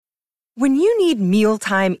When you need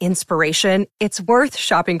mealtime inspiration, it's worth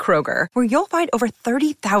shopping Kroger, where you'll find over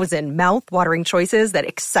 30,000 mouth-watering choices that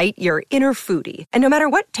excite your inner foodie. And no matter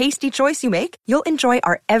what tasty choice you make, you'll enjoy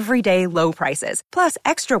our everyday low prices, plus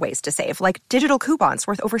extra ways to save, like digital coupons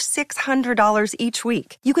worth over $600 each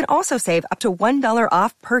week. You can also save up to $1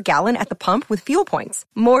 off per gallon at the pump with fuel points.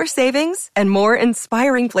 More savings and more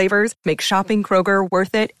inspiring flavors make shopping Kroger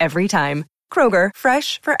worth it every time. Kroger,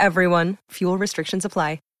 fresh for everyone. Fuel restrictions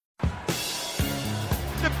apply.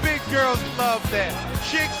 The big girls love that.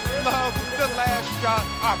 Chicks love the last shot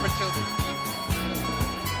opportunity.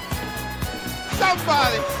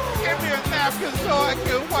 Somebody give me a napkin so I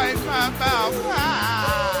can wipe my mouth.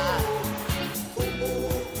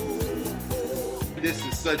 This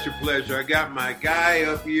is such a pleasure. I got my guy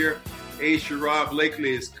up here. Sherrod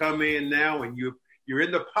Blakely has come in now, and you're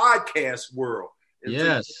in the podcast world. And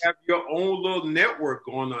yes. So you have your own little network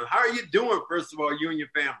going on. How are you doing, first of all, you and your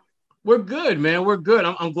family? We're good, man. We're good.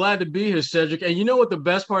 I'm glad to be here, Cedric. And you know what the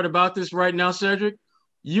best part about this right now, Cedric?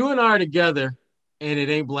 You and I are together, and it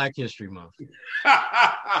ain't Black History Month.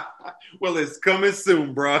 Well, it's coming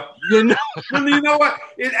soon, bro. You know, you know what?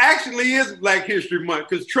 It actually is Black History Month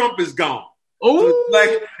because Trump is gone. Oh,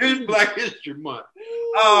 so it's Black History Month.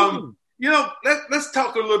 Let's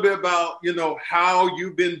talk a little bit about, how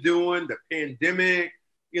you've been doing, the pandemic,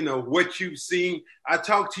 what you've seen. I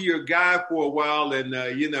talked to your guy for a while, and,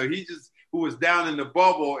 who was down in the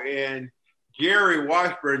bubble, and Gary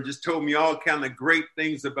Washburn just told me all kind of great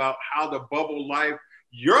things about how the bubble life,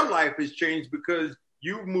 your life has changed because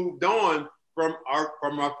you moved on from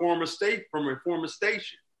a former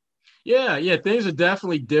station. Yeah, things are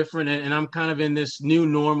definitely different, and I'm kind of in this new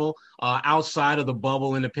normal outside of the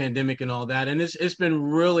bubble and the pandemic and all that, and it's been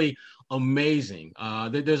really amazing.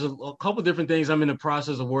 There's a couple different things I'm in the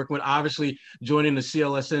process of working with. Obviously, joining the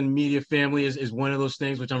CLSN media family is one of those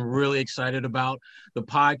things which I'm really excited about. The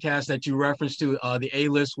podcast that you referenced to, the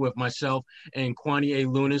A-List with myself and Kwani A.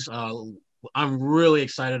 Lunis, I'm really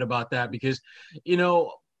excited about that because,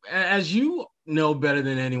 as you know better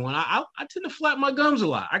than anyone, I tend to flap my gums a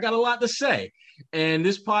lot. I got a lot to say. And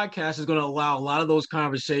this podcast is going to allow a lot of those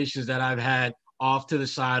conversations that I've had off to the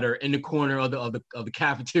side or in the corner of the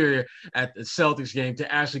cafeteria at the Celtics game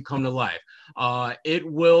to actually come to life.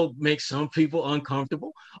 It will make some people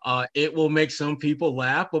uncomfortable. It will make some people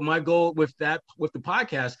laugh. But my goal with the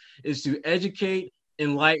podcast is to educate,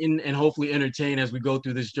 enlighten, and hopefully entertain as we go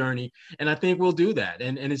through this journey. And I think we'll do that.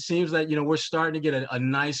 And it seems that, we're starting to get a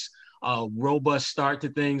nice robust start to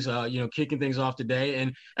things, kicking things off today.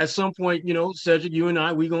 And at some point, Cedric, you and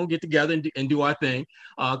I, we're going to get together and do our thing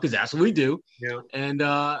because that's what we do. Yeah. And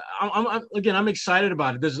I'm excited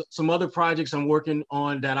about it. There's some other projects I'm working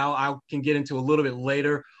on that I can get into a little bit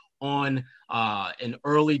later on in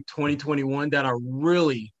early 2021 that are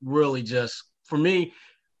really, really just, for me,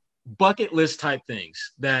 bucket list type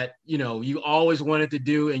things that, you always wanted to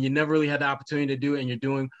do and you never really had the opportunity to do. And you're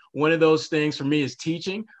doing one of those things for me is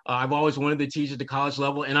teaching. I've always wanted to teach at the college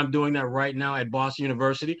level, and I'm doing that right now at Boston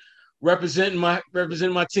University, representing my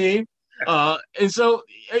team. And so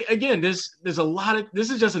again, there's a lot of,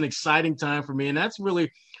 this is just an exciting time for me. And that's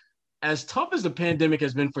really, as tough as the pandemic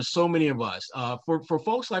has been for so many of us, for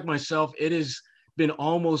folks like myself, it has been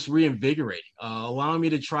almost reinvigorating, allowing me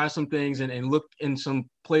to try some things and look in some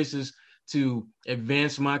places to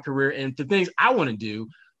advance my career and to things I want to do,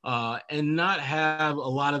 and not have a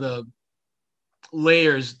lot of the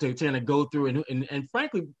layers to kind of go through and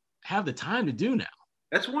frankly have the time to do now.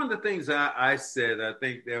 That's one of the things I said. I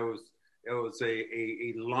think there was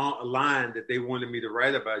a line that they wanted me to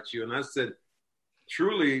write about you, and I said,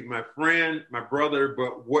 truly, my friend, my brother,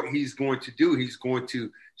 but what he's going to do, he's going to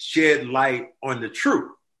shed light on the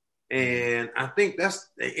truth. And I think that's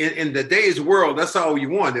in today's world, that's all you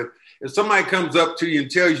want. If somebody comes up to you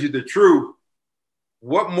and tells you the truth,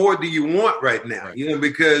 what more do you want right now? Right.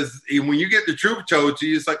 Because when you get the truth told to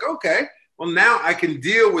you, it's like, okay, well, now I can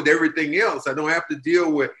deal with everything else. I don't have to deal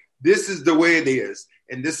with this is the way it is,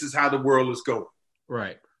 and this is how the world is going.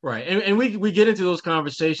 Right. Right. And we get into those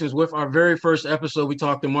conversations. With our very first episode, we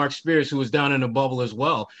talked to Mark Spears, who was down in the bubble as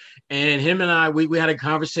well. And him and I, we had a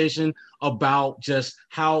conversation about just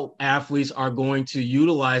how athletes are going to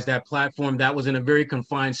utilize that platform that was in a very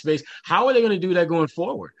confined space. How are they going to do that going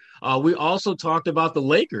forward? We also talked about the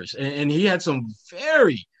Lakers, and he had some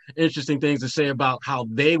very interesting things to say about how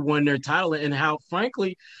they won their title and how,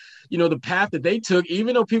 frankly, the path that they took,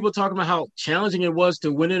 even though people talking about how challenging it was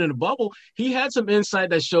to win it in a bubble, he had some insight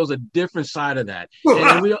that shows a different side of that.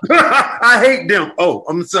 And we I hate them. Oh,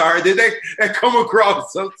 I'm sorry. Did they come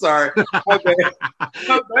across? I'm sorry. My bad.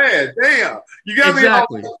 My bad. Damn. You got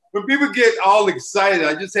exactly. me. When people get all excited,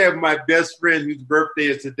 I just have my best friend whose birthday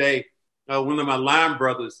is today, one of my line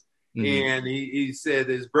brothers. And he said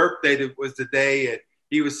his birthday was today, and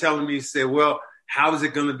he was telling me, he said, well, how is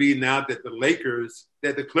it going to be now that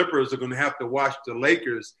the Clippers are going to have to watch the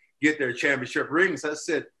Lakers get their championship rings? I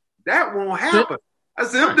said, that won't happen. I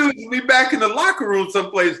said, them dudes will be back in the locker room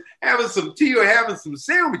someplace having some tea or having some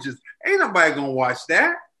sandwiches. Ain't nobody going to watch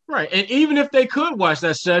that. Right. And even if they could watch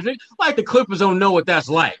that, Cedric, like the Clippers don't know what that's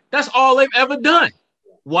like. That's all they've ever done.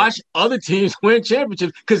 Watch other teams win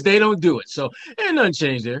championships because they don't do it. So ain't nothing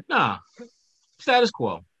changed there. Nah, status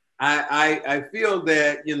quo. I feel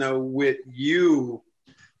that, with you,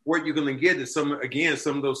 what you're going to get is some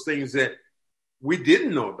of those things that we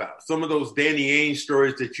didn't know about. Some of those Danny Ainge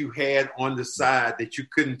stories that you had on the side that you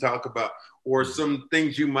couldn't talk about, or some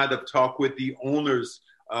things you might have talked with the owners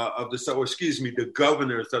the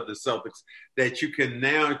governors of the Celtics that you can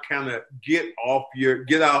now kind of get off your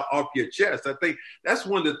chest. I think that's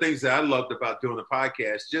one of the things that I loved about doing a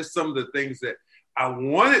podcast, just some of the things that I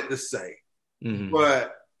wanted to say,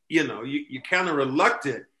 but you're kind of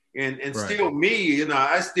reluctant and right. Still me,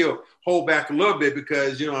 I still hold back a little bit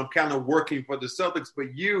because, I'm kind of working for the Celtics, but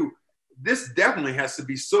this definitely has to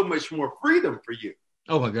be so much more freedom for you.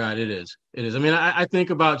 Oh my God, it is. It is. I mean, I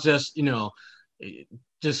think about just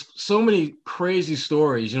so many crazy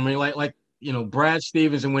stories. I mean, like Brad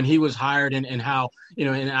Stevens and when he was hired and how,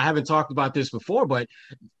 and I haven't talked about this before, but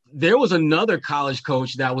there was another college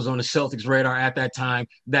coach that was on the Celtics radar at that time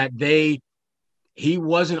that he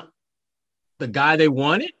wasn't the guy they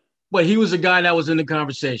wanted, but he was the guy that was in the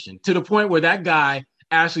conversation to the point where that guy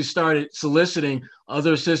actually started soliciting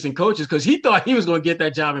other assistant coaches because he thought he was going to get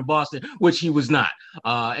that job in Boston, which he was not.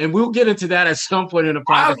 And we'll get into that at some point in the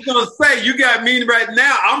podcast. I was going to say, you got me right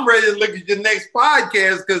now. I'm ready to look at your next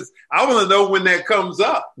podcast because I want to know when that comes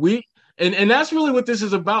up. And that's really what this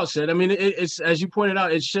is about, Shed. I mean, it's as you pointed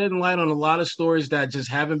out, it's shedding light on a lot of stories that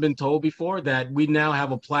just haven't been told before, that we now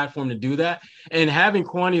have a platform to do that. And having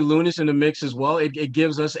Kwani Lunis in the mix as well, it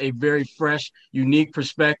gives us a very fresh, unique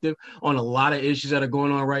perspective on a lot of issues that are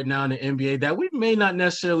going on right now in the NBA that we may not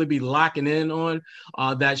necessarily be locking in on,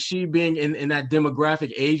 that she being in that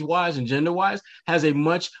demographic age-wise and gender-wise has a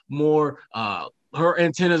much more her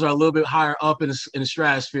antennas are a little bit higher up in the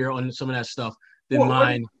stratosphere on some of that stuff.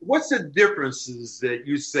 Mine. What's the differences that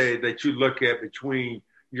you say that you look at between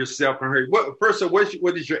yourself and her?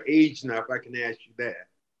 What is your age now, if I can ask you that?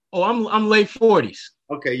 Oh, I'm late 40s.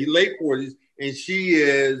 Okay, you're late 40s, and she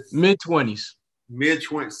is mid-20s.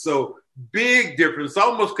 Mid-20s. So big difference,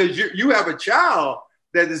 almost because you have a child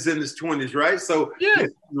that is in his 20s, right? So yeah,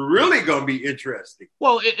 it's really going to be interesting.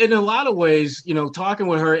 Well, in a lot of ways, talking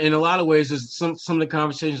with her, in a lot of ways, is some of the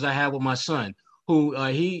conversations I had with my son. Who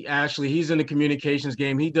he's in the communications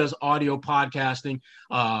game. He does audio podcasting.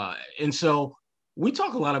 And so we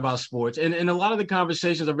talk a lot about sports. And a lot of the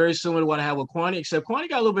conversations are very similar to what I had with Kwani, except Kwani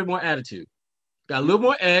got a little bit more attitude, got a little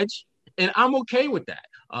more edge. And I'm okay with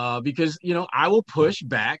that because, I will push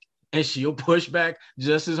back and she'll push back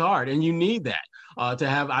just as hard. And you need that to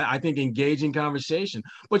have, I think, engaging conversation.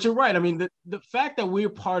 But you're right. I mean, the fact that we're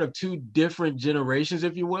part of two different generations,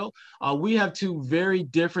 if you will, we have two very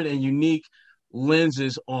different and unique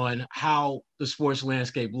lenses on how the sports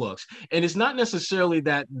landscape looks. And it's not necessarily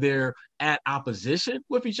that they're at opposition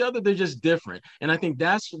with each other. They're just different. And I think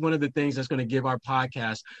that's one of the things that's going to give our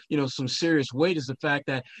podcast, some serious weight, is the fact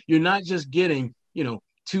that you're not just getting,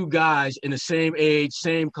 two guys in the same age,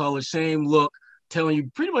 same color, same look, telling you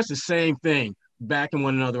pretty much the same thing, backing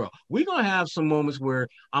one another up. We're going to have some moments where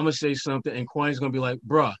I'm going to say something and Kwani's going to be like,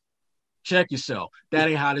 bruh, check yourself. That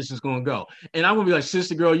ain't how this is going to go. And I'm going to be like,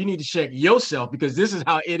 sister girl, you need to check yourself because this is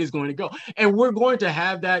how it is going to go. And we're going to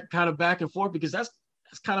have that kind of back and forth because that's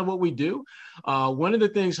kind of what we do. One of the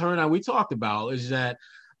things her and we talked about is that,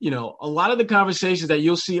 a lot of the conversations that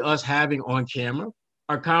you'll see us having on camera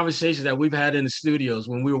are conversations that we've had in the studios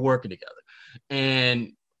when we were working together.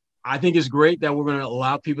 And I think it's great that we're going to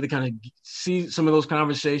allow people to kind of see some of those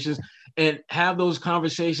conversations and have those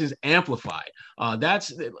conversations amplified.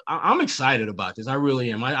 I'm excited about this. I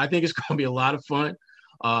really am. I think it's going to be a lot of fun.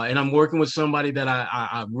 And I'm working with somebody that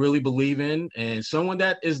I really believe in and someone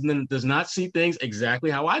that does not see things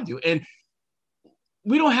exactly how I do. And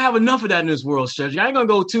we don't have enough of that in this world, Stretch. I ain't going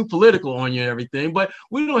to go too political on you and everything, but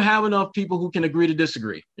we don't have enough people who can agree to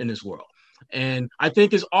disagree in this world. And I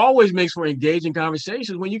think it always makes for engaging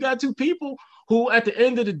conversations when you got two people who at the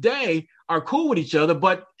end of the day are cool with each other,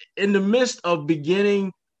 but in the midst of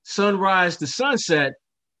beginning sunrise to sunset,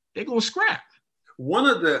 they're going to scrap. One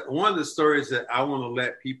of the stories that I want to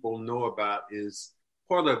let people know about is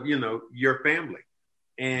part of, your family.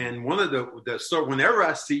 And one of the so whenever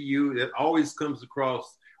I see you, it always comes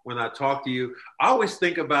across when I talk to you. I always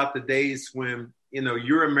think about the days when,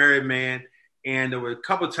 you're a married man, and there were a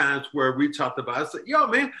couple of times where we talked about, I said, yo,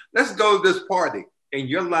 man, let's go to this party. And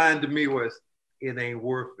your line to me was, it ain't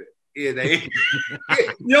worth it. It ain't.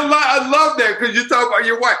 I love that because you talk about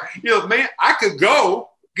your wife. Man, I could go.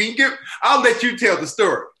 I'll let you tell the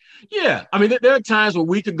story. Yeah. I mean, there are times where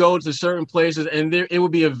we could go to certain places and it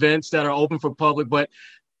would be events that are open for public, but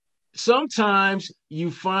sometimes you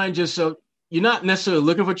find yourself, you're not necessarily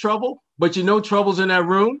looking for trouble, but trouble's in that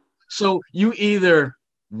room. So you either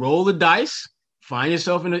roll the dice, find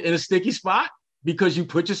yourself in a sticky spot because you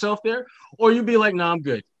put yourself there, or you be like, no, I'm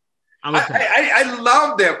good. I'm okay. I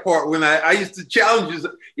love that part when I used to challenge you.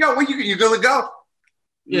 Yo, where you going to go?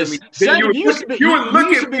 Yes, you used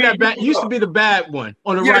to be the bad one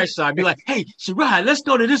on the right side. Be like, hey, Sherrod, let's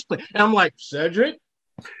go to this place. And I'm like, Cedric,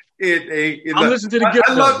 I'm listening to the gift.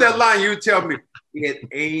 I love that line. You tell me, it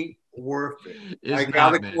ain't worth it. I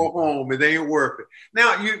gotta go home. It ain't worth it.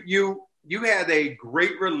 Now, you had a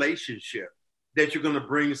great relationship that you're going to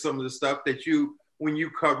bring some of the stuff that when you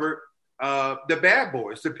covered the Bad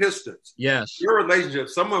Boys, the Pistons. Yes. Your relationship,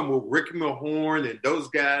 someone with Ricky Mahorn and those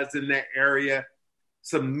guys in that area,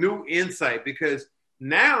 some new insight, because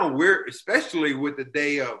now we're, especially with the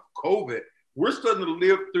day of COVID, we're starting to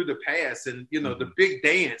live through the past. And, the big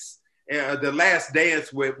dance, the last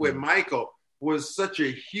dance with Michael was such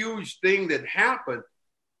a huge thing that happened.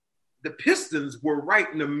 The Pistons were right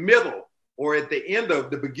in the middle or at the end of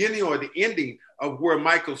the beginning or the ending of where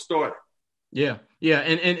Michael started. Yeah. Yeah.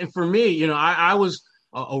 And for me, I was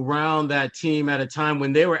around that team at a time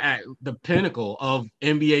when they were at the pinnacle of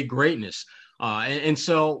NBA greatness. And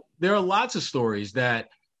so there are lots of stories that,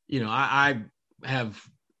 I have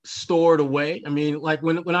stored away. I mean, like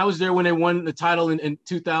when I was there, when they won the title in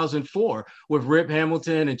 2004 with Rip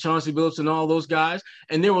Hamilton and Chauncey Billups and all those guys.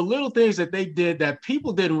 And there were little things that they did that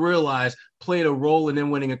people didn't realize played a role in them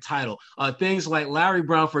winning a title. Things like Larry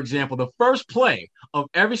Brown, for example, the first play of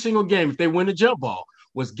every single game, if they win the jump ball,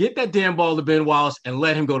 was get that damn ball to Ben Wallace and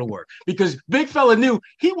let him go to work, because big fella knew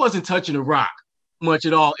he wasn't touching the rock much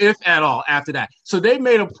at all, if at all, after that. So they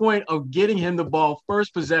made a point of getting him the ball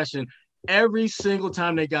first possession every single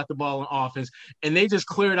time they got the ball on offense, and they just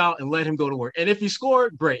cleared out and let him go to work. And if he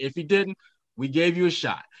scored, great. If he didn't, we gave you a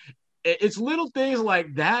shot. It's little things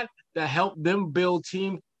like that that help them build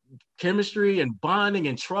team chemistry and bonding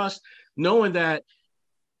and trust, knowing that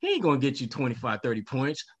he ain't going to get you 25, 30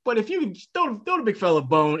 points. But if you throw the big fella a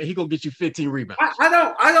bone, he going to get you 15 rebounds.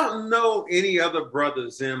 I don't know any other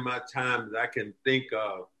brothers in my time that I can think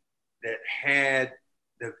of that had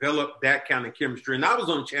developed that kind of chemistry. And I was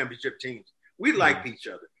on championship teams. We liked each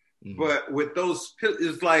other. Mm-hmm. But with those,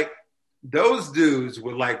 it's like those dudes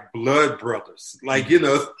were like blood brothers. Like,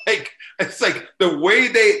 it's like the way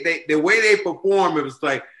they perform, it was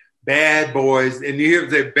like Bad Boys. And you hear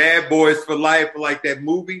them say Bad Boys for life, like that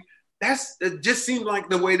movie. It just seemed like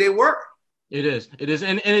the way they were. It is.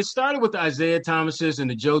 And it started with the Isaiah Thomases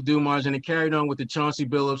and the Joe Dumars, and it carried on with the Chauncey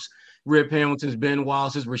Billups, Rip Hamiltons, Ben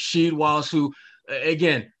Wallace's, Rasheed Wallace, who,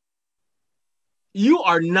 again, you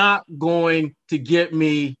are not going to get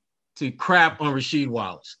me to crap on Rasheed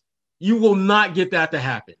Wallace. You will not get that to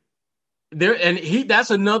happen. That's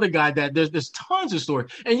another guy that there's tons of stories.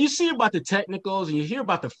 And you see about the technicals and you hear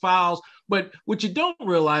about the fouls, but what you don't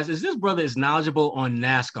realize is this brother is knowledgeable on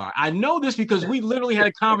NASCAR. I know this because we literally had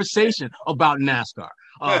a conversation about NASCAR.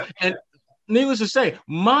 And needless to say,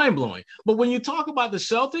 mind-blowing. But when you talk about the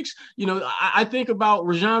Celtics, I think about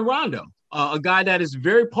Rajon Rondo, a guy that is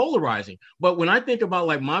very polarizing. But when I think about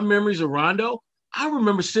like my memories of Rondo, I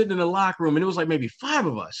remember sitting in the locker room and it was like maybe 5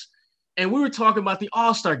 of us. And we were talking about the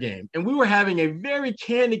All-Star game, and we were having a very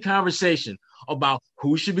candid conversation about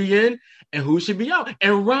who should be in and who should be out.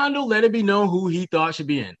 And Rondo let it be known who he thought should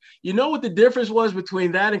be in. You know what the difference was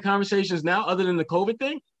between that and conversations now, other than the COVID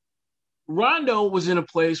thing? Rondo was in a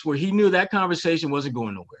place where he knew that conversation wasn't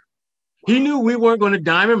going nowhere. He knew we weren't going to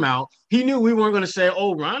dime him out. He knew we weren't going to say,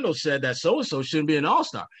 oh, Rondo said that so-and-so shouldn't be an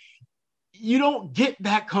all-star. You don't get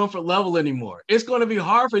that comfort level anymore. It's going to be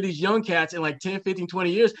hard for these young cats in like 10, 15, 20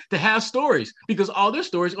 years to have stories because all their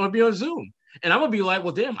stories are going to be on Zoom. And I'm going to be like,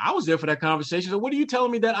 well, damn, I was there for that conversation. So what are you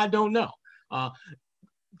telling me that I don't know?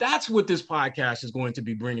 That's what this podcast is going to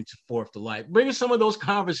be bringing forth to light, bringing some of those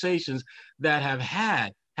conversations that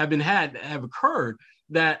have occurred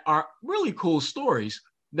that are really cool stories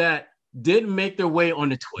that didn't make their way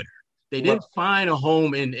onto Twitter. They didn't find a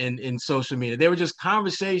home in social media. They were just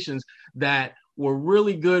conversations that were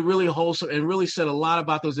really good, really wholesome, and really said a lot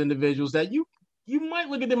about those individuals that you might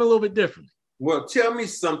look at them a little bit differently. Well, tell me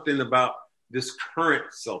something about this current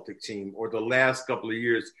Celtic team or the last couple of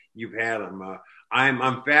years you've had them.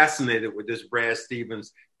 I'm fascinated with this. Brad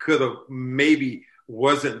Stevens could have maybe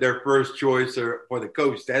wasn't their first choice or for the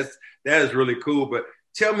coach. That is really cool. But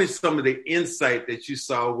tell me some of the insight that you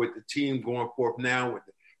saw with the team going forth now with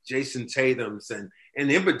Jason Tatum's and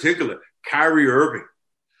in particular Kyrie Irving.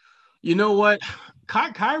 You know what?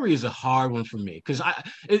 Kyrie is a hard one for me because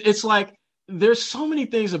it's like there's so many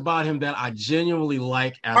things about him that I genuinely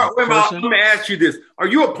like as a person. Let me ask you this. Are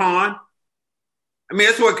you a pawn? I mean,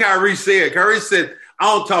 that's what Kyrie said. Kyrie said, I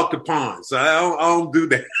don't talk to pawns. So I don't do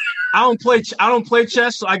that. I don't play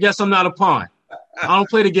chess, so I guess I'm not a pawn. I don't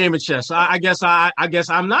play the game of chess. So I guess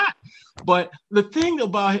I'm not. But the thing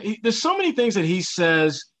about there's so many things that he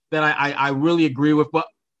says that I really agree with. But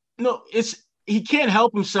no, he can't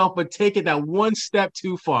help himself but take it that one step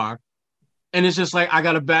too far. And it's just like, I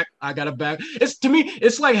got to back. To me,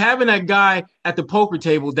 it's like having that guy at the poker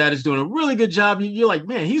table that is doing a really good job. You're like,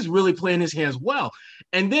 man, he's really playing his hands well.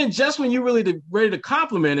 And then just when you're really ready to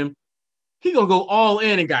compliment him, he going to go all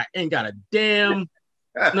in and ain't got a damn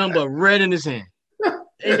number of red in his hand.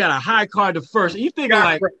 Ain't got a high card to first. You thinking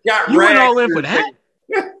you went all in for that?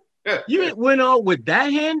 You went all with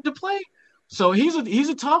that hand to play? So he's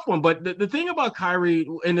a tough one. But the thing about Kyrie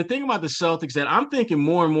and the thing about the Celtics that I'm thinking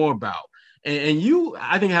more and more about, and you,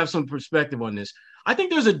 I think, have some perspective on this. I think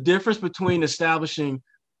there's a difference between establishing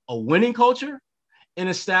a winning culture and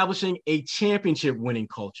establishing a championship winning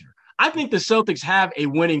culture. I think the Celtics have a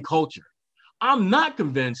winning culture. I'm not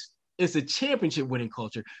convinced it's a championship winning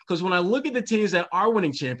culture because when I look at the teams that are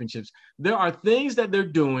winning championships, there are things that they're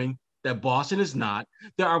doing that Boston is not.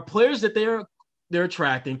 There are players that they're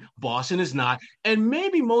attracting, Boston is not. And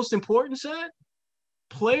maybe most important, Sad,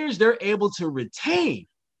 players they're able to retain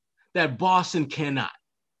that Boston cannot.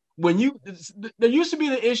 There used to be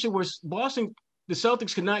the issue where the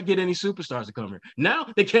Celtics could not get any superstars to come here. Now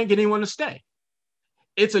they can't get anyone to stay.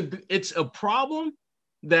 It's a problem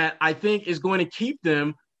that I think is going to keep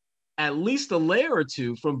them at least a layer or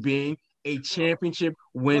two from being a championship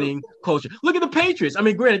winning culture. Look at the Patriots. I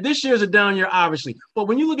mean, granted, this year's a down year, obviously, but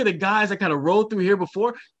when you look at the guys that kind of rolled through here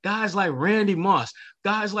before, guys like Randy Moss,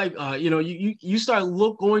 guys like, you start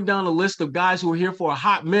going down the list of guys who were here for a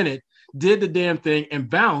hot minute, did the damn thing and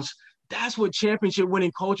bounced. That's what championship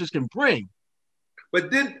winning cultures can bring.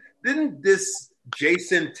 But didn't this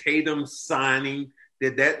Jason Tatum signing,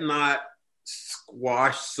 did that not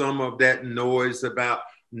squash some of that noise about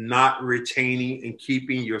not retaining and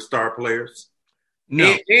keeping your star players?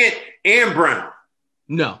 No. And Brown.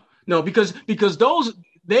 No, because those,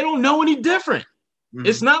 they don't know any different. Mm-hmm.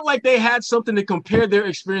 It's not like they had something to compare their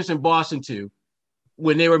experience in Boston to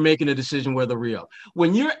when they were making a decision whether to re-up.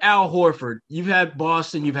 When you're Al Horford, you've had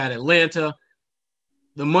Boston, you've had Atlanta.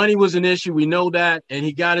 The money was an issue. We know that. And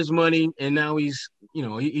he got his money. And now he's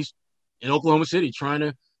in Oklahoma City trying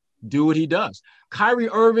to do what he does. Kyrie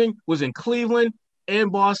Irving was in Cleveland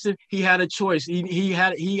and Boston. He had a choice. He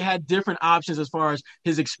had different options as far as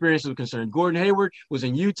his experience was concerned. Gordon Hayward was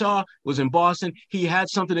in Utah, was in Boston. He had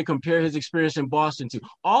something to compare his experience in Boston to.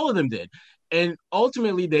 All of them did. And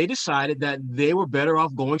ultimately, they decided that they were better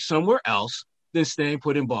off going somewhere else than staying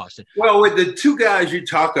put in Boston. Well, with the two guys you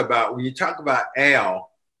talk about, when you talk about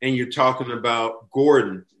Al and you're talking about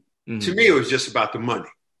Gordon, to me, it was just about the money.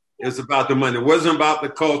 It was about the money. It wasn't about the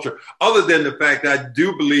culture, other than the fact that I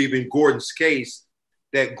do believe in Gordon's case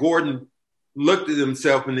that Gordon looked at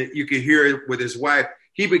himself and you could hear it with his wife.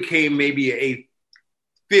 He became maybe a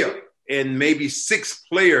fifth and maybe sixth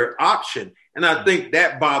player option. And I think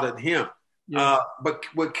that bothered him. Yeah. But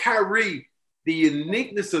with Kyrie, the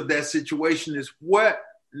uniqueness of that situation is what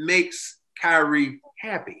makes Kyrie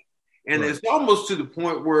happy. And It's almost to the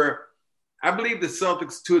point where I believe the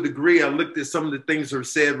Celtics, to a degree, I looked at some of the things that are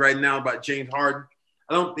said right now about James Harden.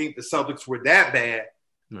 I don't think the Celtics were that bad,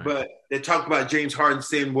 but they talked about James Harden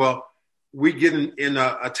saying, well, we get in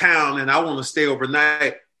a town and I want to stay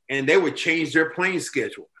overnight, and they would change their plane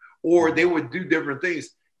schedule or they would do different things.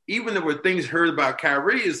 Even there were things heard about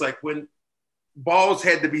Kyrie is like when balls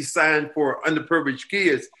had to be signed for underprivileged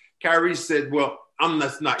kids, Kyrie said, well, I'm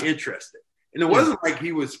just not interested. And it wasn't like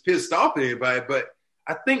he was pissed off at anybody, but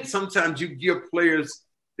I think sometimes you give players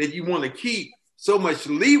that you want to keep so much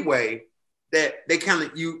leeway that they kind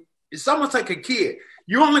of it's almost like a kid.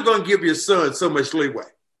 You're only going to give your son so much leeway.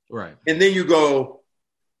 Right. And then you go,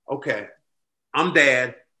 okay, I'm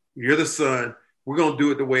dad, you're the son, we're going to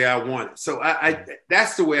do it the way I want it. So I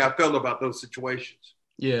that's the way I felt about those situations.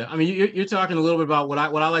 Yeah, I mean, you're talking a little bit about what I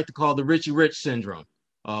like to call the Richie Rich syndrome,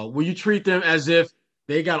 where you treat them as if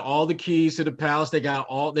they got all the keys to the palace,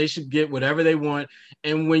 they should get whatever they want.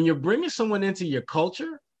 And when you're bringing someone into your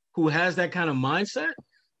culture who has that kind of mindset,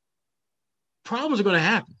 problems are going to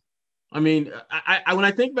happen. I mean, I when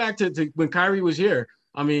I think back to when Kyrie was here,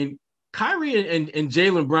 I mean, Kyrie and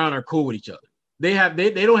Jaylen Brown are cool with each other. They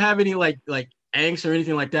don't have any like angst or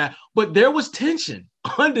anything like that. But there was tension,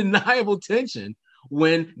 undeniable tension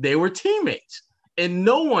when they were teammates. And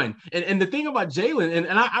no one, and the thing about Jaylen,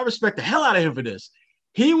 and I respect the hell out of him for this,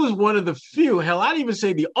 he was one of the few, hell, I'd even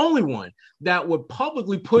say the only one that would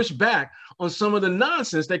publicly push back on some of the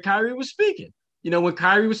nonsense that Kyrie was speaking. You know, when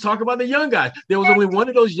Kyrie was talking about the young guys, there was only one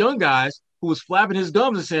of those young guys who was flapping his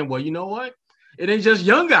gums and saying, well, you know what? It ain't just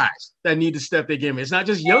young guys that need to step their game. It's not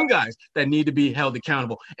just young guys that need to be held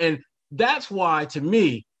accountable. And that's why, to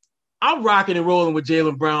me, I'm rocking and rolling with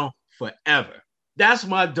Jaylen Brown forever. That's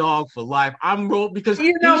my dog for life. I'm rolling because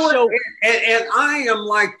and I am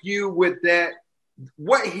like you with that.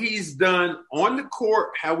 What he's done on the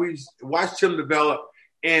court, how we've watched him develop,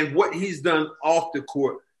 and what he's done off the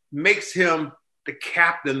court makes him the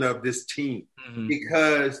captain of this team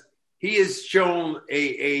because he has shown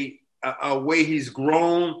a way he's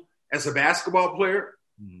grown as a basketball player,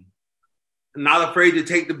 not afraid to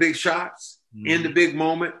take the big shots in the big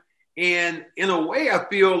moment. And in a way, I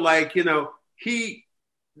feel like, you know,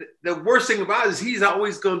 the worst thing about it is he's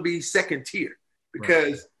always going to be second tier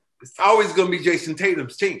because it's always going to be Jason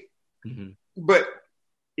Tatum's team. But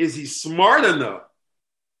is he smart enough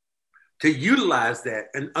to utilize that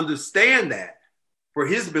and understand that for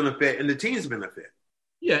his benefit and the team's benefit?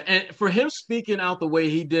 Yeah, and for him speaking out the way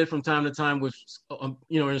he did from time to time with,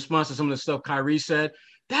 in response to some of the stuff Kyrie said,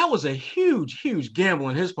 that was a huge, huge gamble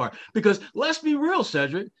on his part. Because let's be real,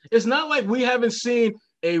 Cedric, it's not like we haven't seen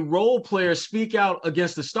a role player speak out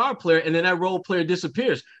against the star player and then that role player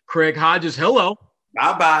disappears. Craig Hodges, hello.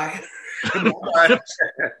 Bye-bye.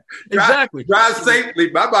 Exactly. Drive safely.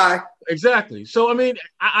 Bye-bye. Exactly. So, I mean,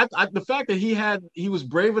 I the fact that he was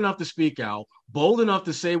brave enough to speak out, bold enough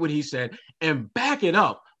to say what he said, and back it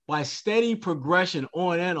up by steady progression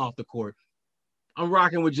on and off the court. I'm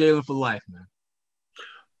rocking with Jaylen for life, man.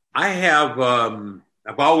 I have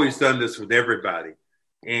I've always done this with everybody.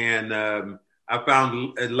 And I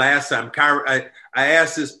found last time, I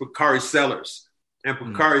asked this for Kari Sellers. And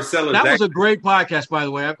Bakari Sellers. That was a great podcast, by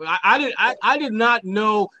the way. I did not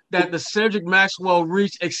know that the Cedric Maxwell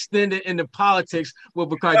reach extended into politics with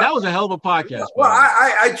Bakari. That was a hell of a podcast. Well,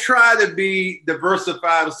 I try to be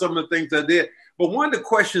diversified with some of the things I did. But one of the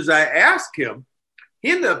questions I asked him,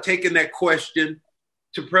 he ended up taking that question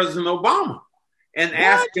to President Obama and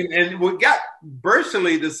asking, and we got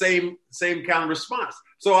virtually the same kind of response.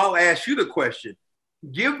 So I'll ask you the question.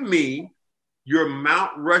 Give me your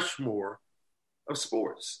Mount Rushmore of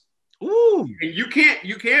sports. Ooh. And you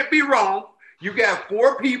can't be wrong. You got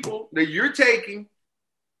 4 people that you're taking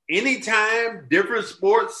anytime, different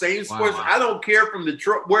sports, same sports. Wow. I don't care from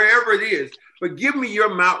Detroit, wherever it is, but give me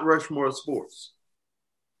your Mount Rushmore of sports.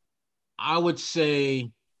 I would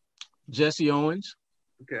say Jesse Owens.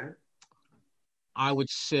 Okay. I would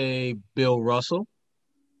say Bill Russell.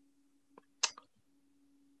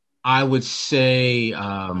 I would say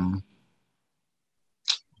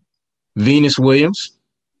Venus Williams.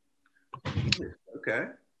 Okay.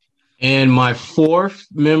 And my 4th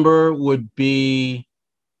member would be.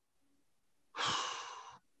 It's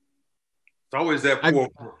always that 4.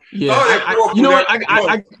 You know what?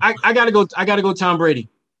 I gotta go. I gotta go. Tom Brady.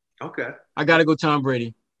 Okay. I gotta go. Tom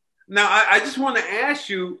Brady. Now I just want to ask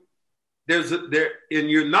you. And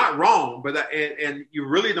you're not wrong, but and you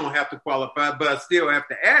really don't have to qualify. But I still have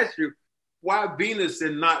to ask you, why Venus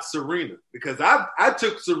and not Serena? Because I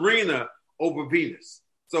took Serena over Venus.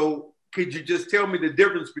 So could you just tell me the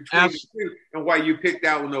difference between the two and why you picked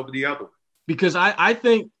that one over the other one? Because I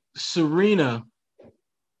think Serena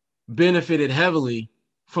benefited heavily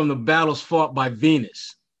from the battles fought by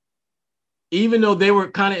Venus. Even though they were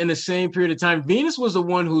kind of in the same period of time, Venus was the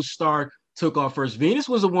one whose star took off first. Venus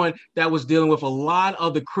was the one that was dealing with a lot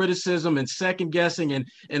of the criticism and second guessing and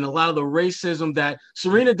a lot of the racism that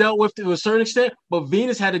Serena dealt with to a certain extent, but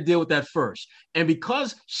Venus had to deal with that first. And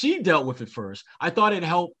because she dealt with it first, I thought it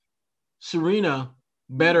helped Serena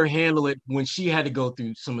better handle it when she had to go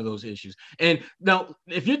through some of those issues. And now,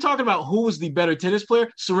 if you're talking about who was the better tennis player,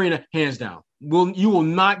 Serena, hands down. You will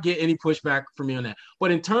not get any pushback from me on that.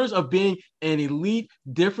 But in terms of being an elite,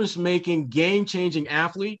 difference-making, game-changing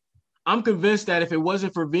athlete, I'm convinced that if it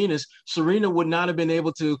wasn't for Venus, Serena would not have been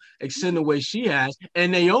able to extend the way she has.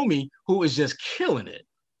 And Naomi, who is just killing it,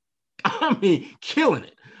 I mean, killing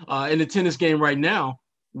it in the tennis game right now,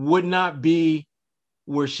 would not be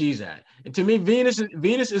where she's at. And to me, Venus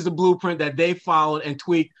is the blueprint that they followed and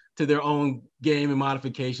tweaked to their own game and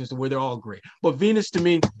modifications to where they're all great. But Venus, to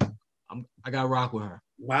me, I got to rock with her.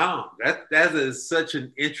 Wow, that is such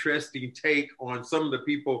an interesting take on some of the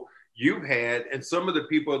people you've had and some of the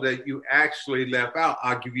people that you actually left out.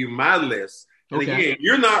 I'll give you my list. And again,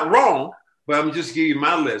 you're not wrong, but I'm just giving you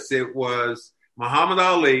my list. It was Muhammad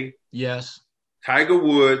Ali. Yes. Tiger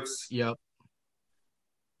Woods. Yep.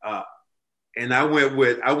 And I went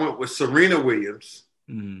with Serena Williams.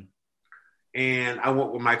 Mm-hmm. And I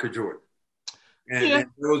went with Michael Jordan. And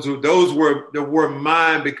those were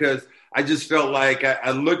mine because I just felt like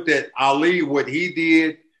I looked at Ali, what he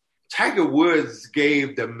did. Tiger Woods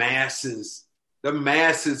gave the masses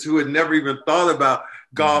who had never even thought about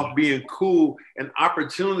golf being cool, an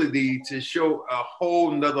opportunity to show a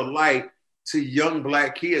whole nother light to young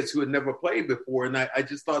black kids who had never played before. And I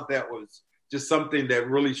just thought that was just something that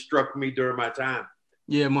really struck me during my time.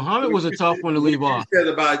 Yeah, Muhammad was a tough one to leave off. You said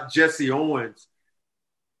about Jesse Owens.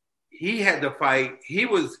 He had to fight. He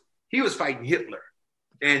was fighting Hitler.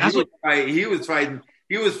 And he was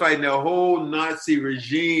fighting the whole Nazi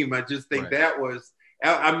regime. I just think that would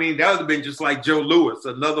have been just like Joe Louis,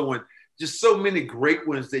 another one. Just so many great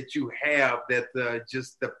ones that you have that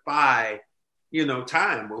just defy,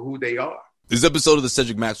 time or who they are. This episode of the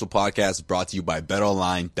Cedric Maxwell Podcast is brought to you by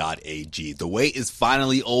BetOnline.ag. The wait is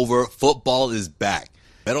finally over. Football is back.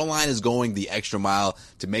 BetOnline is going the extra mile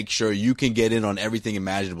to make sure you can get in on everything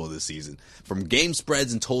imaginable this season. From game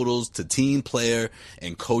spreads and totals to team, player,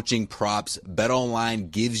 and coaching props,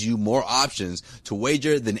 BetOnline gives you more options to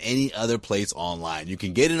wager than any other place online. You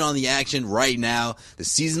can get in on the action right now. The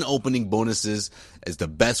season opening bonuses is the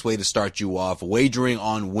best way to start you off, wagering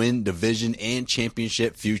on win, division, and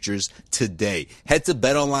championship futures today. Head to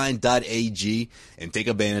betonline.ag and take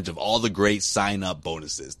advantage of all the great sign-up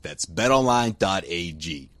bonuses. That's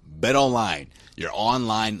betonline.ag. BetOnline, your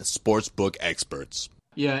online sportsbook experts.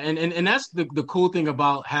 Yeah, and that's the cool thing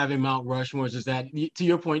about having Mount Rushmores is that, to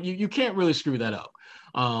your point, you can't really screw that up.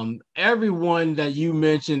 Everyone that you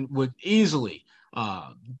mentioned would easily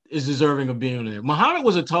is deserving of being there. Muhammad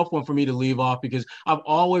was a tough one for me to leave off because I've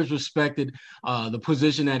always respected the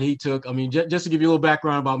position that he took. I mean, just to give you a little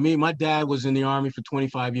background about me, my dad was in the Army for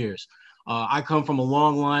 25 years. I come from a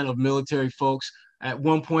long line of military folks. At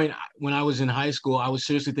one point when I was in high school, I was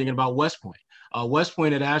seriously thinking about West Point. West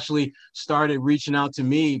Point had actually started reaching out to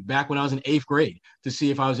me back when I was in 8th grade to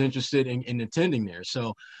see if I was interested in attending there.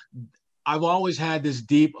 So I've always had this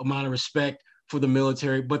deep amount of respect for the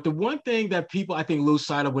military. But the one thing that people, I think, lose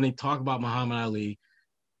sight of when they talk about Muhammad Ali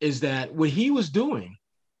is that what he was doing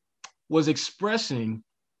was expressing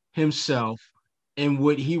himself and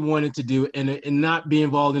what he wanted to do and not be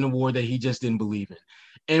involved in a war that he just didn't believe in.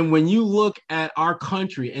 And when you look at our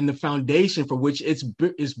country and the foundation for which it's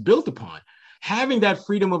built upon, having that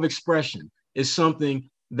freedom of expression is something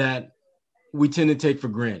that we tend to take for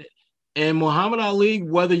granted. And Muhammad Ali,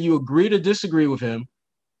 whether you agree or disagree with him,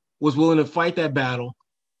 was willing to fight that battle.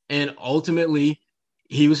 And ultimately,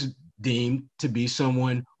 he was deemed to be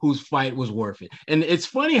someone whose fight was worth it. And it's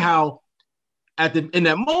funny how in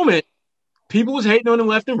that moment, people was hating on him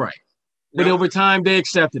left and right. But over time, they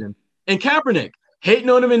accepted him. And Kaepernick,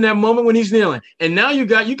 hating on him in that moment when he's kneeling. And now you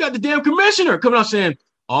got the damn commissioner coming out saying,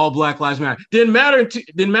 all Black Lives Matter. Didn't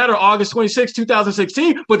matter August 26,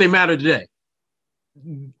 2016, but they matter today.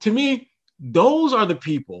 To me, those are the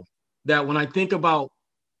people that when I think about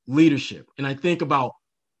leadership and I think about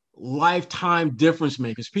lifetime difference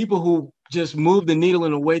makers, people who just move the needle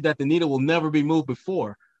in a way that the needle will never be moved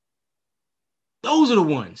before, those are the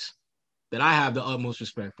ones that I have the utmost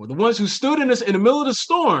respect for. The ones who stood in the middle of the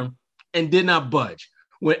storm and did not budge.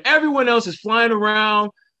 When everyone else is flying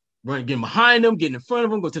around, getting behind them, getting in front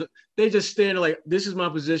of them, they just stand there like, this is my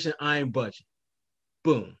position, I ain't budging.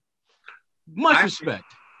 Boom. Much respect.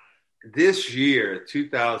 This year,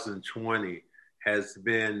 2020, has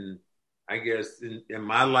been, I guess, in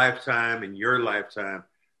my lifetime, in your lifetime,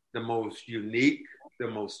 the most unique, the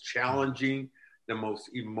most challenging, the most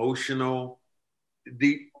emotional.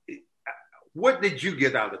 What did you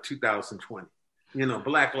get out of 2020?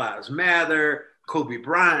 Black Lives Matter, Kobe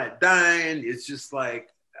Bryant dying. It's just like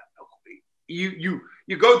you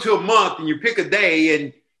go to a month and you pick a day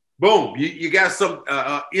and boom, you got some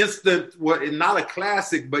instant, not a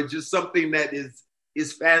classic, but just something that is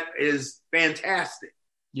fantastic.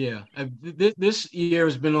 Yeah, this year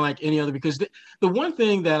has been like any other because the one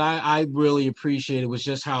thing that I really appreciated was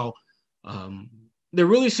just how there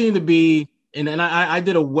really seemed to be, and I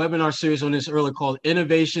did a webinar series on this earlier called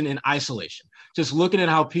Innovation in Isolation, just looking at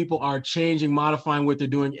how people are changing, modifying what they're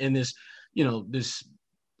doing in this, this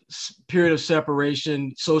period of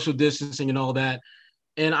separation, social distancing and all that.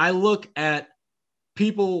 And I look at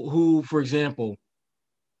people who, for example,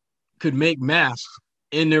 could make masks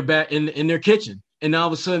in their kitchen, and all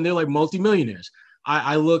of a sudden they're like multimillionaires.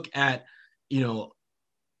 I look at,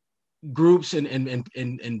 groups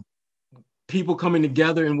and people coming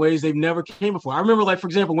together in ways they've never came before. I remember, like, for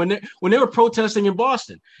example, when they were protesting in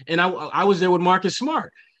Boston, and I was there with Marcus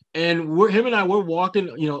Smart, and him and I were walking,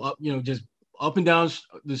 just up and down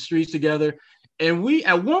the streets together. And we,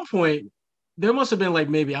 at one point, there must have been like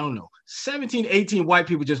maybe, I don't know, 17, 18 white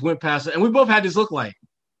people just went past us. And we both had this look like,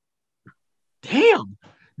 damn,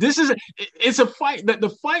 it's a fight.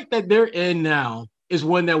 The fight that they're in now is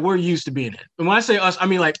one that we're used to being in. And when I say us, I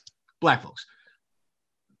mean like Black folks.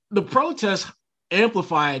 The protests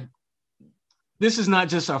amplified, this is not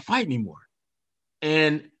just our fight anymore.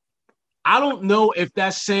 And I don't know if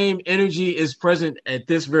that same energy is present at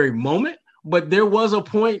this very moment, but there was a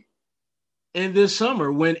point in this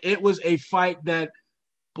summer when it was a fight that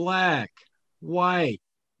Black, white,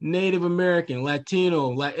 Native American,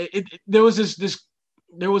 Latino, there was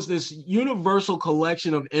this universal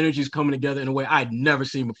collection of energies coming together in a way I'd never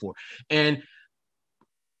seen before. And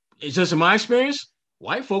it's just in my experience,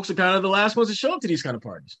 white folks are kind of the last ones to show up to these kind of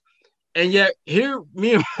parties. And yet here,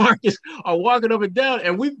 me and Marcus are walking up and down,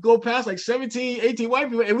 and we go past like 17, 18 white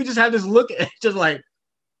people, and we just have this look at just like,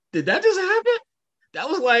 did that just happen? That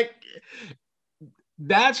was like,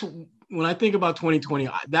 that's when I think about 2020,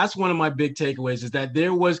 that's one of my big takeaways, is that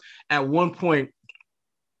there was at one point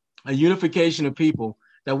a unification of people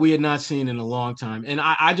that we had not seen in a long time. And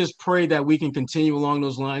I just pray that we can continue along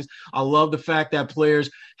those lines. I love the fact that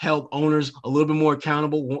players held owners a little bit more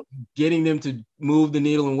accountable, getting them to move the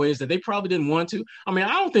needle in ways that they probably didn't want to. I mean,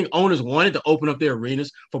 I don't think owners wanted to open up their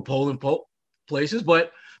arenas for polling places,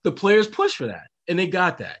 but the players pushed for that, and they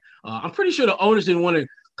got that. I'm pretty sure the owners didn't want to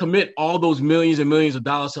commit all those millions and millions of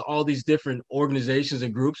dollars to all these different organizations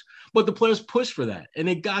and groups, but the players pushed for that, and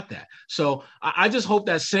they got that. So I just hope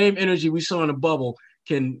that same energy we saw in the bubble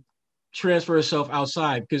can transfer itself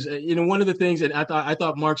outside, because one of the things that I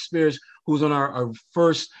thought Mark Spears, who's on our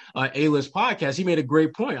first A-List podcast, he made a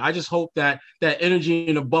great point. I just hope that energy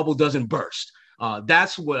in the bubble doesn't burst.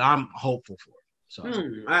 That's what I'm hopeful for. So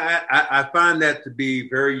I find that to be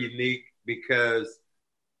very unique, because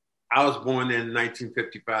I was born in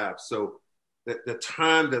 1955. So the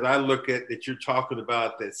time that I look at that you're talking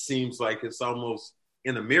about that seems like it's almost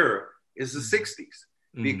in a mirror is the 60s,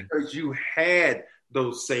 because you had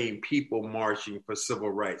those same people marching for civil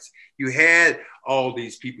rights. You had all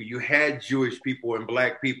these people. You had Jewish people and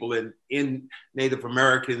Black people and in Native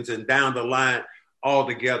Americans and down the line all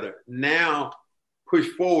together. Now, push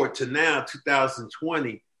forward to now,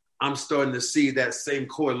 2020, I'm starting to see that same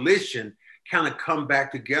coalition kind of come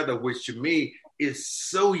back together, which to me is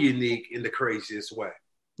so unique in the craziest way.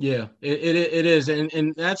 Yeah, it is.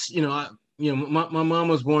 And that's, my mom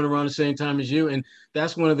was born around the same time as you, and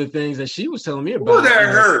that's one of the things that she was telling me about. Oh, that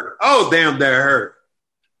hurt. Oh, damn, that hurt.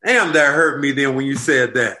 Damn, that hurt me then when you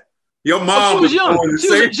said that. Your mom she was young.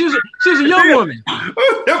 She was a young woman.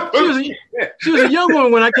 She was a young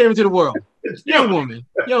woman when I came into the world. Young woman.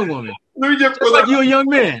 Let me just put like you a young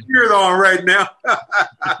man. You're on right now.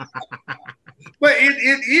 But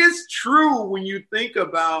it is true when you think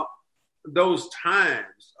about those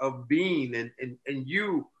times of being and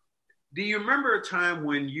you. Do you remember a time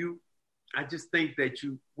when I just think that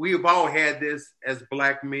we have all had this as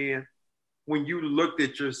Black men, when you looked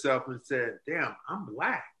at yourself and said, damn, I'm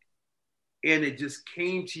Black. And it just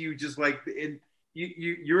came to you just like, and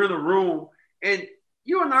you're in a room, and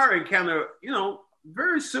you and I are in kind of,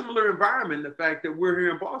 very similar environment. The fact that we're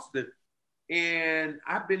here in Boston, and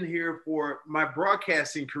I've been here for my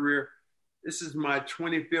broadcasting career. This is my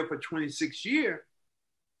 25th or 26th year.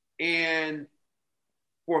 And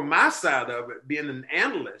for my side of it, being an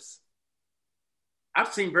analyst,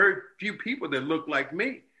 I've seen very few people that look like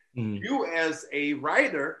me. You as a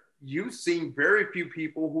writer, you've seen very few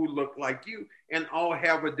people who look like you and all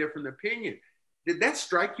have a different opinion. Did that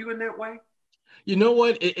strike you in that way? You know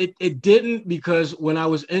what? It didn't, because when I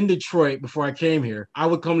was in Detroit before I came here, I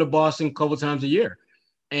would come to Boston a couple times a year.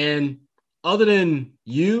 And other than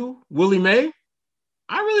you, Willie May,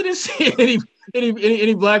 I really didn't see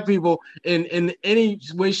any Black people in any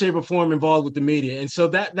way, shape, or form involved with the media. And so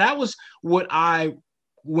that was what I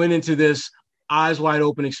went into this eyes wide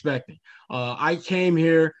open expecting. I came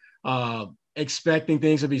here expecting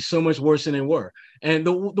things to be so much worse than they were. And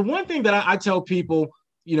the one thing that I tell people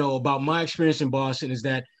about my experience in Boston is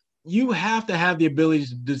that you have to have the ability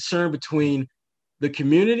to discern between the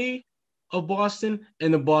community of Boston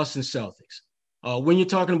and the Boston Celtics when you're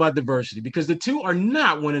talking about diversity, because the two are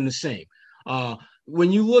not one and the same.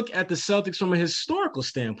 When you look at the Celtics from a historical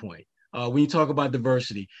standpoint, when you talk about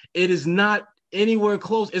diversity, it is not anywhere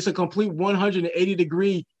close. It's a complete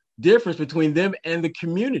 180-degree difference between them and the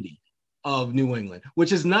community of New England,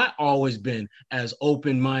 which has not always been as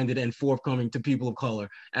open-minded and forthcoming to people of color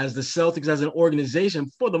as the Celtics as an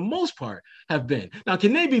organization, for the most part, have been. Now,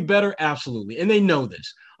 can they be better? Absolutely. And they know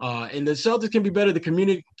this. And the Celtics can be better. The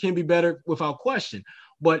community can be better without question.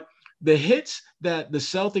 But the hits that the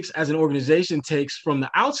Celtics as an organization takes from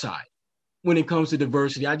the outside when it comes to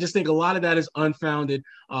diversity, I just think a lot of that is unfounded.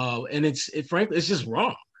 And frankly, it's just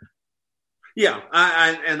wrong. Yeah.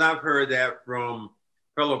 I've heard that from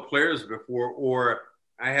fellow players before, or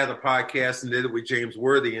I had a podcast and did it with James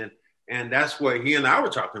Worthy, and that's what he and I were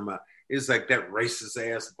talking about. It's like that racist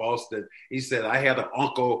ass Boston. He said, I had an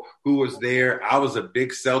uncle who was there. I was a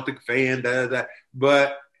big Celtic fan,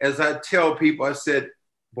 but as I tell people, I said,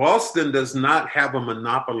 Boston does not have a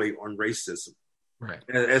monopoly on racism. Right.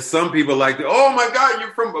 As some people like to, oh my God,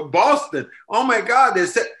 you're from Boston. Oh my God, they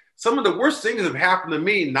said some of the worst things have happened to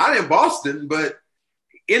me, not in Boston, but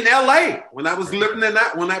in LA, when I was living in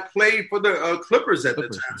that, when I played for the Clippers at the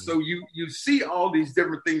time. So you see all these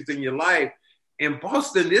different things in your life, and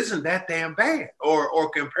Boston isn't that damn bad, or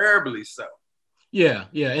comparably so. Yeah.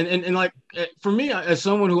 And like, for me, as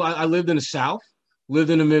someone who I lived in the South,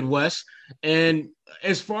 lived in the Midwest, and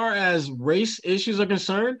as far as race issues are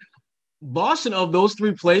concerned, Boston, of those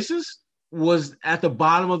three places, was at the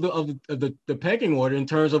bottom of the pecking order in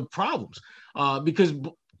terms of problems, because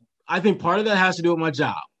I think part of that has to do with my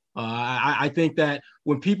job. I think that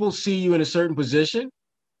when people see you in a certain position,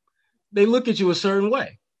 they look at you a certain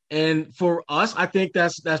way. And for us, I think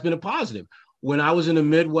that's been a positive. When I was in the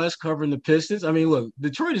Midwest covering the Pistons, I mean, look,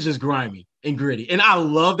 Detroit is just grimy and gritty. And I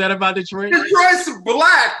love that about Detroit. Detroit's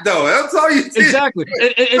black, though. That's all you see. Exactly.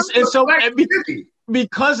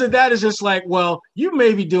 Because of that, it's just like, well, you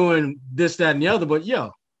may be doing this, that, and the other, but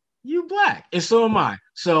yo, you black. And so am I.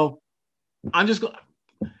 So I'm just going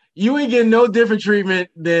 – you ain't getting no different treatment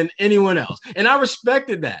than anyone else. And I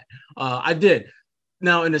respected that. I did.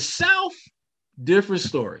 Now, in the South, different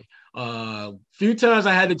story. Few times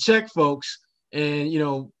I had to check folks, and,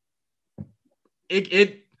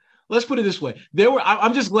 let's put it this way.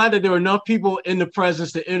 I'm just glad that there were enough people in the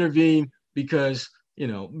presence to intervene, because,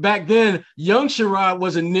 back then, young Sherrod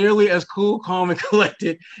wasn't nearly as cool, calm, and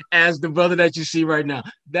collected as the brother that you see right now.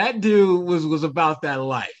 That dude was about that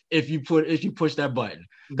life if you push that button.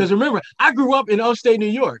 Because remember, I grew up in upstate New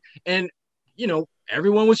York, and,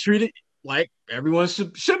 everyone was treated like everyone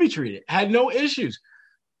should be treated. Had no issues.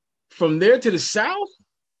 From there to the South,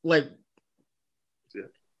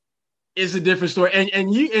 it's a different story.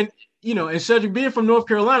 And Cedric, being from North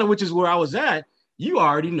Carolina, which is where I was at, you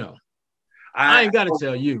already know. I ain't got to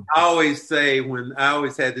tell you. I always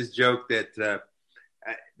had this joke that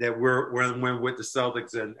we're with the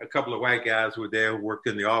Celtics, and a couple of white guys were there who worked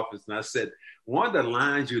in the office. And I said, one of the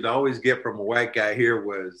lines you'd always get from a white guy here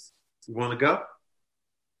was, you want to go?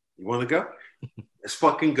 You want to go? Let's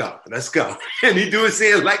fucking go. Let's go. And he do his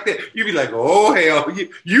hands like that. You'd be like, oh, hell.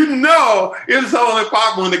 It's only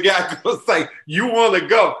popular when the guy goes like, you want to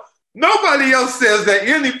go. Nobody else says that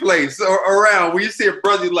any place around when you see a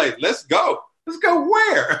brother like, let's go. Let's go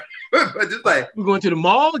where? But just like, we're going to the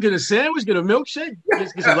mall, get a sandwich, get a milkshake, get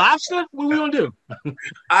some lobster. What are we going to do?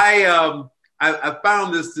 I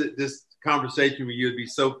found this conversation with you to be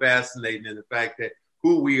so fascinating, in the fact that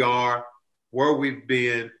who we are, where we've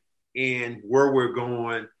been, and where we're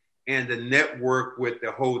going, and the network with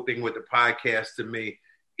the whole thing with the podcast, to me,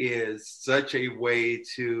 is such a way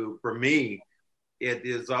to, for me, it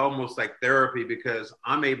is almost like therapy, because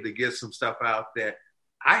I'm able to get some stuff out that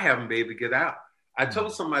I haven't been able to get out. I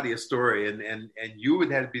told somebody a story, and you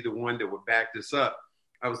would have to be the one that would back this up.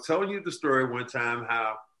 I was telling you the story one time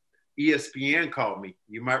how ESPN called me.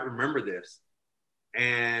 You might remember this.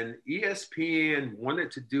 And ESPN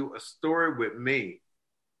wanted to do a story with me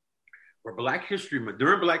for Black History Month,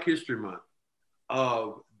 during Black History Month,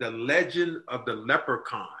 of the legend of the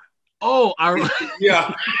leprechaun. Oh,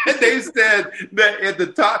 yeah. They said that at the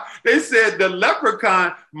top, they said the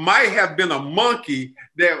leprechaun might have been a monkey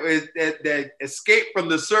that escaped from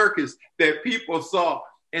the circus that people saw.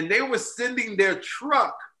 And they were sending their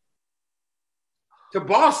truck to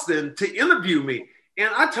Boston to interview me. And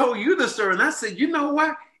I told you the story, and I said, you know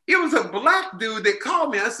what? It was a black dude that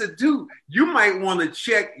called me. I said, dude, you might want to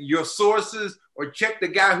check your sources or check the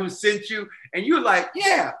guy who sent you. And you're like,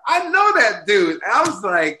 yeah, I know that dude. And I was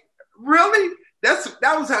like, really? That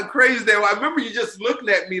was how crazy they were. I remember you just looking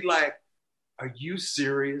at me like, are you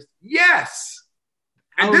serious? Yes.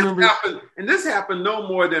 And this happened no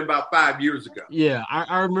more than about 5 years ago. Yeah,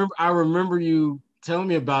 I remember you telling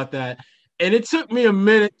me about that. And it took me a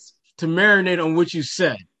minute to marinate on what you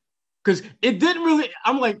said. Because it didn't really,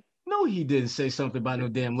 I'm like, no, he didn't say something about no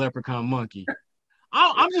damn leprechaun monkey.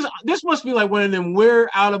 This must be like one of them weird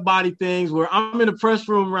out of body things where I'm in the press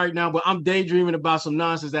room right now, but I'm daydreaming about some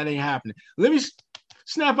nonsense that ain't happening. Let me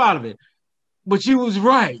snap out of it. But you was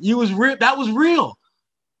right. You was real. That was real.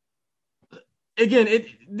 Again,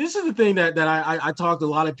 this is the thing that I talk to a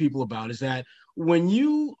lot of people about is that when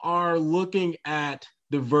you are looking at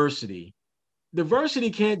diversity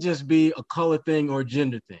can't just be a color thing or a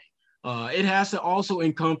gender thing. It has to also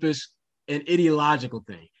encompass an ideological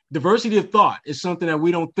thing. Diversity of thought is something that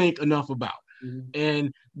we don't think enough about. Mm-hmm.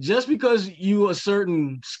 And just because you a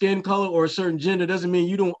certain skin color or a certain gender doesn't mean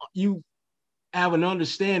you have an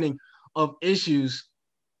understanding of issues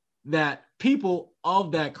that people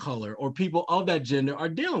of that color or people of that gender are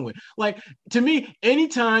dealing with. Like, to me,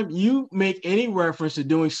 anytime you make any reference to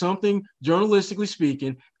doing something, journalistically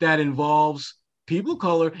speaking, that involves people of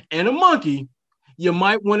color and a monkey, you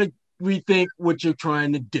might want to rethink what you're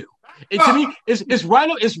trying to do. To me, it's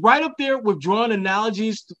right up there with drawing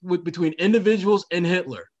analogies between individuals and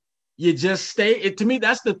Hitler. You just stay. To me,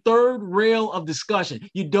 that's the third rail of discussion.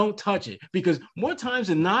 You don't touch it because more times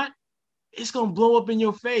than not, it's gonna blow up in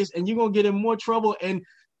your face, and you're gonna get in more trouble, and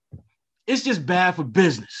it's just bad for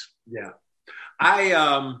business. Yeah,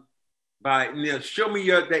 show me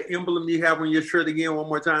that emblem you have on your shirt again one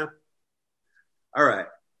more time. All right,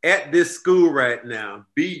 at this school right now,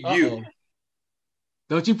 BU. Uh-oh.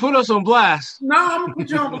 Don't you put us on blast? No, I'm gonna put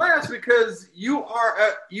you on blast because you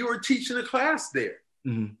are teaching a class there.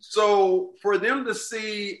 Mm-hmm. So for them to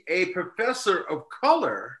see a professor of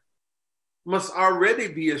color must already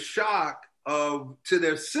be a shock to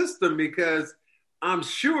their system because I'm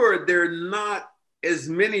sure there are not as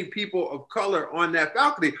many people of color on that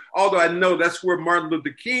faculty. Although I know that's where Martin Luther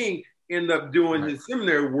King ended up doing his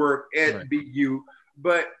seminary work at BU.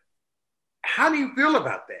 But how do you feel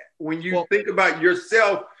about that when you think about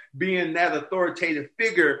yourself being that authoritative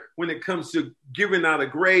figure when it comes to giving out a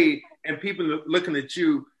grade and people looking at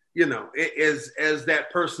you, as that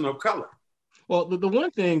person of color? Well, the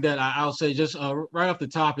one thing that I'll say just right off the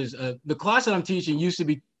top is the class that I'm teaching used to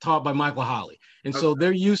be taught by Michael Holley. And so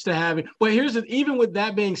they're used to having, but even with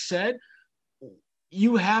that being said,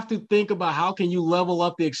 you have to think about how can you level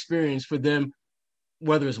up the experience for them,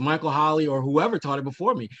 whether it's Michael Holley or whoever taught it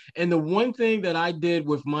before me. And the one thing that I did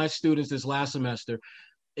with my students this last semester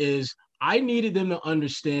is I needed them to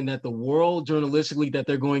understand that the world journalistically that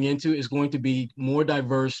they're going into is going to be more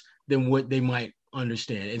diverse than what they might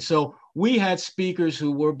understand. And so we had speakers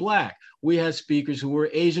who were Black. We had speakers who were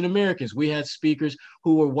Asian Americans. We had speakers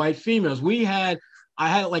who were white females. I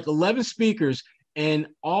had like 11 speakers and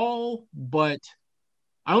I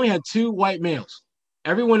only had 2 white males.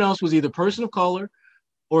 Everyone else was either person of color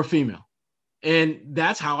or female. And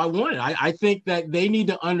that's how I want it. I think that they need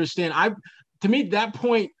to understand. To me, that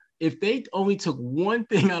point, if they only took one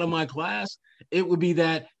thing out of my class, it would be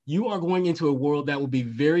that you are going into a world that will be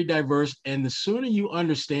very diverse. And the sooner you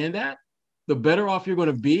understand that, the better off you're going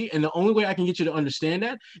to be. And the only way I can get you to understand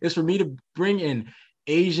that is for me to bring in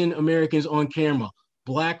Asian Americans on camera,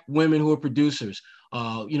 Black women who are producers,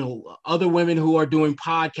 other women who are doing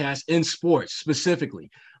podcasts in sports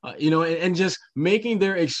specifically, and just making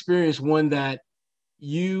their experience one that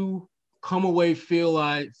you come away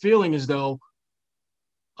feeling as though,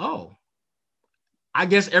 oh, I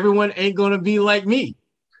guess everyone ain't going to be like me.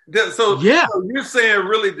 So you're saying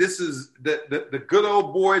really this is the good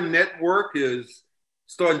old boy network is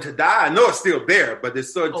starting to die. I know it's still there, but it's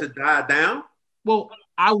starting to die down. Well,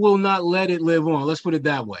 I will not let it live on. Let's put it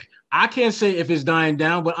that way. I can't say if it's dying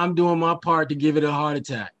down, but I'm doing my part to give it a heart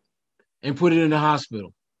attack and put it in the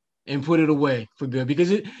hospital and put it away for good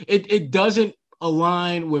because it doesn't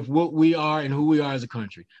align with what we are and who we are as a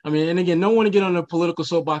country. I mean, and again, don't want to get on the political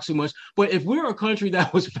soapbox too much, but if we're a country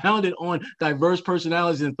that was founded on diverse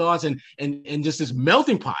personalities and thoughts and just this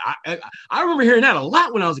melting pot, I remember hearing that a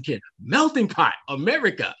lot when I was a kid. Melting pot,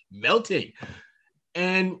 America, melting.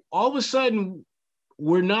 And all of a sudden,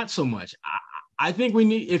 we're not so much. I think we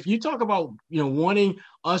need, if you talk about, wanting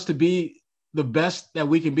us to be the best that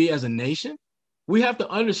we can be as a nation, we have to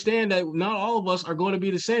understand that not all of us are going to be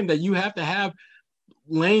the same, that you have to have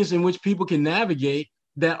lanes in which people can navigate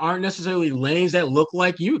that aren't necessarily lanes that look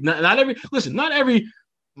like you. Not everyone's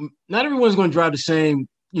going to drive the same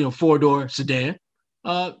 4-door sedan.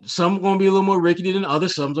 Some are going to be a little more rickety than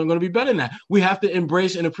others. Some are going to be better than that. We have to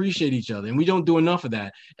embrace and appreciate each other, and we don't do enough of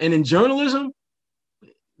that. And in journalism,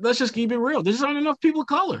 let's just keep it real. There's not enough people of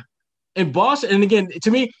color. In Boston, and again,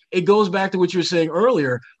 to me, it goes back to what you were saying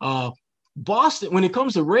earlier. Boston, when it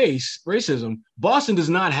comes to racism, Boston does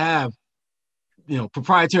not have,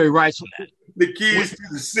 proprietary rights on that. The keys to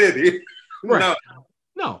the city. Right.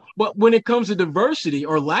 No. But when it comes to diversity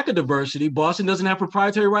or lack of diversity, Boston doesn't have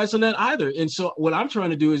proprietary rights on that either. And so what I'm trying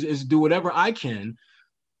to do is do whatever I can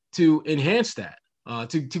to enhance that,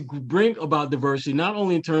 to bring about diversity, not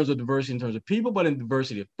only in terms of diversity in terms of people, but in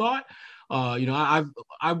diversity of thought. I'm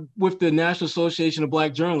with the National Association of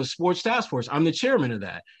Black Journalists Sports Task Force. I'm the chairman of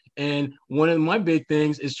that. And one of my big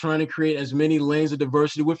things is trying to create as many lanes of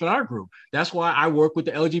diversity within our group. That's why I work with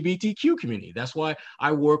the LGBTQ community. That's why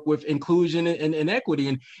I work with inclusion and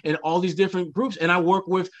equity and all these different groups. And I work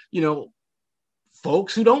with,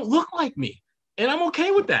 folks who don't look like me. And I'm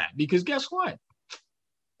okay with that because guess what?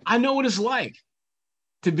 I know what it's like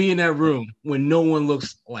to be in that room when no one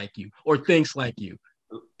looks like you or thinks like you.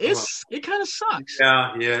 It kind of sucks.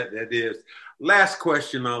 Yeah, that is. Last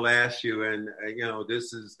question I'll ask you, and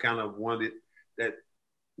this is kind of one that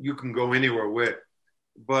you can go anywhere with,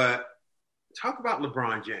 but talk about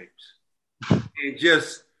LeBron James and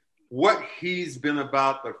just what he's been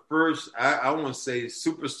about. The first, I want to say,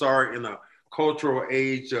 superstar in a cultural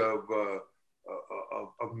age of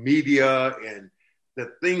media, and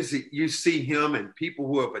the things that you see him and people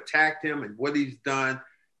who have attacked him and what he's done.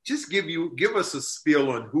 Just give us a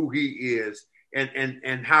spiel on who he is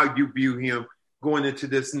and how you view him going into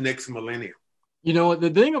this next millennium.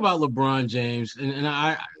 The thing about LeBron James, and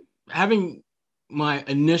I having my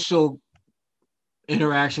initial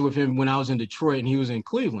interaction with him when I was in Detroit and he was in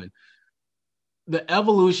Cleveland, the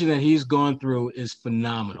evolution that he's gone through is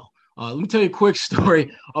phenomenal. Let me tell you a quick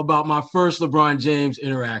story about my first LeBron James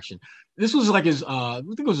interaction. This was like I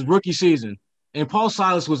think it was his rookie season, and Paul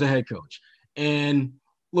Silas was the head coach. And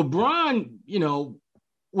LeBron,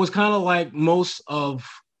 was kind of like kind of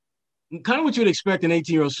what you'd expect an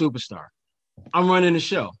 18-year-old superstar. I'm running the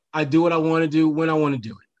show. I do what I want to do when I want to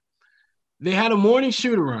do it. They had a morning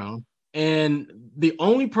shoot around, and the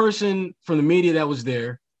only person from the media that was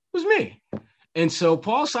there was me. And so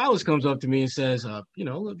Paul Silas comes up to me and says,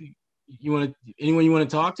 anyone you want to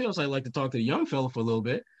talk to? I was like, I'd like to talk to the young fella for a little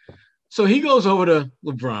bit. So he goes over to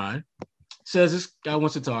LeBron, says, this guy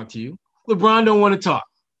wants to talk to you. LeBron don't want to talk.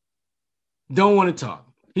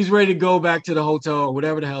 He's ready to go back to the hotel or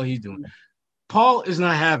whatever the hell he's doing. Paul is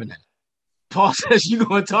not having that. Paul says you're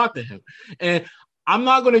going to talk to him, and I'm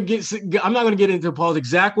not going to get into Paul's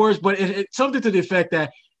exact words, but it's something to the effect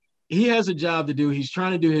that he has a job to do. He's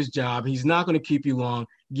trying to do his job. He's not going to keep you long.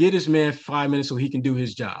 Get this man 5 minutes so he can do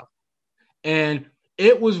his job. And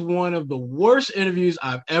it was one of the worst interviews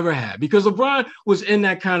I've ever had because LeBron was in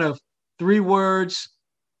that kind of 3 words.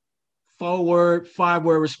 4-word,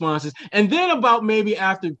 5-word responses. And then about maybe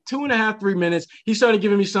after 2.5, 3 minutes, he started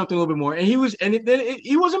giving me something a little bit more. And he wasn't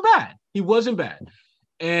bad. He wasn't bad.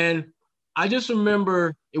 And I just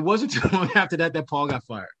remember it wasn't too long after that Paul got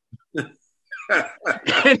fired. Here's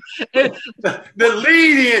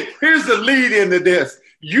the lead into this.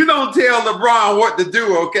 You don't tell LeBron what to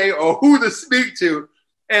do, okay, or who to speak to.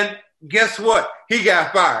 And guess what? He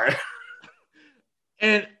got fired.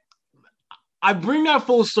 And I bring that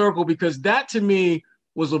full circle because that to me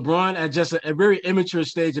was LeBron at just a very immature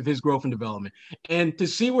stage of his growth and development. And to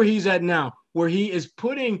see where he's at now, where he is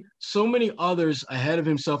putting so many others ahead of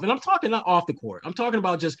himself. And I'm talking not off the court. I'm talking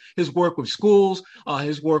about just his work with schools,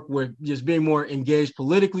 his work with just being more engaged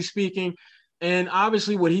politically speaking. And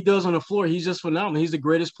obviously what he does on the floor, he's just phenomenal. He's the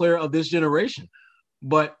greatest player of this generation.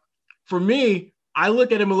 But for me, I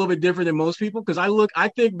look at him a little bit different than most people because I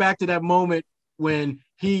think back to that moment when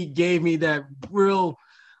he gave me that real,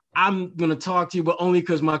 I'm going to talk to you, but only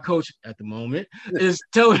because my coach at the moment is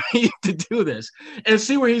telling me to do this, and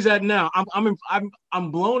see where he's at now.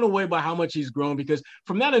 I'm blown away by how much he's grown because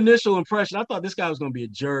from that initial impression, I thought this guy was going to be a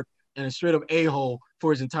jerk and a straight up a-hole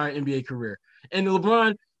for his entire NBA career. And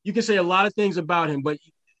LeBron, you can say a lot of things about him, but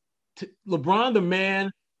LeBron, the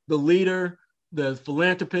man, the leader, the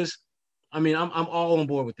philanthropist, I mean, I'm all on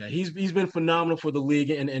board with that. He's been phenomenal for the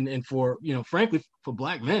league and for, frankly, for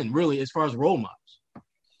black men, really, as far as role models.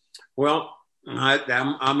 Well, I'm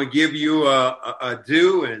going to give you a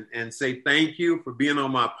due and say thank you for being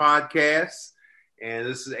on my podcast. And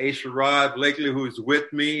this is Sherrod Blakely, who's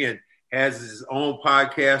with me and has his own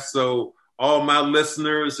podcast. So all my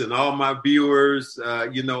listeners and all my viewers, I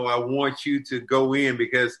want you to go in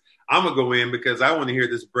because I'm going to go in because I want to hear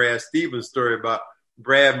this Brad Stevens story about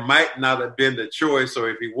Brad might not have been the choice, or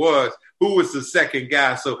if he was, who was the second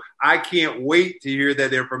guy? So I can't wait to hear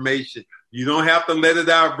that information. You don't have to let it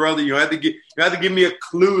out, brother. You have to give me a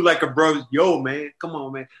clue, like a brother. Yo, man, come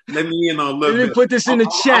on, man. Let me in on a little bit. bit. Put this in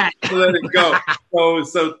the chat. Let it go.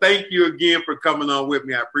 So thank you again for coming on with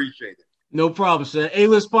me. I appreciate it. No problem, sir.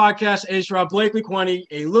 A-List Podcast, Sherrod Blakely, Kwani,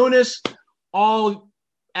 A-Lunis, all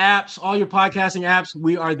apps, all your podcasting apps,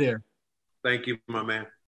 we are there. Thank you, my man.